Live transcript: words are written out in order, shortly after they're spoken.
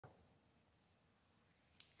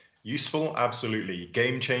Useful, absolutely.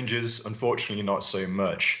 Game changers, unfortunately, not so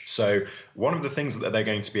much. So, one of the things that they're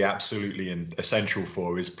going to be absolutely essential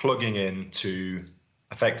for is plugging into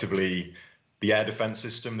effectively the air defense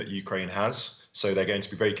system that Ukraine has. So, they're going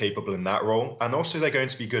to be very capable in that role. And also, they're going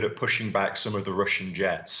to be good at pushing back some of the Russian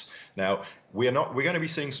jets. Now, we're going to be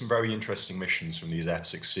seeing some very interesting missions from these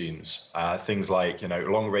F-16s. Things like,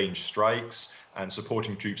 long range strikes and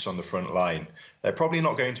supporting troops on the front line. They're probably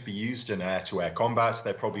not going to be used in air-to-air combat.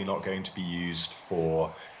 They're probably not going to be used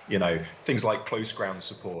for, things like close ground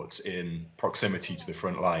support in proximity to the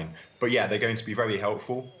front line. But yeah, they're going to be very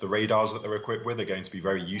helpful. The radars that they're equipped with are going to be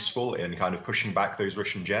very useful in kind of pushing back those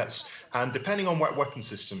Russian jets. And depending on what weapon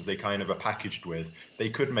systems they kind of are packaged with, they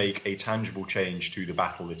could make a tangible change to the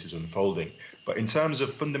battle that is unfolding. But in terms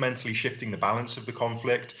of fundamentally shifting the balance of the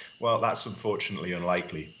conflict, well, that's unfortunately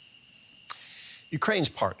unlikely. Ukraine's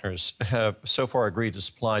partners have so far agreed to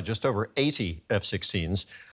supply just over 80 F-16s,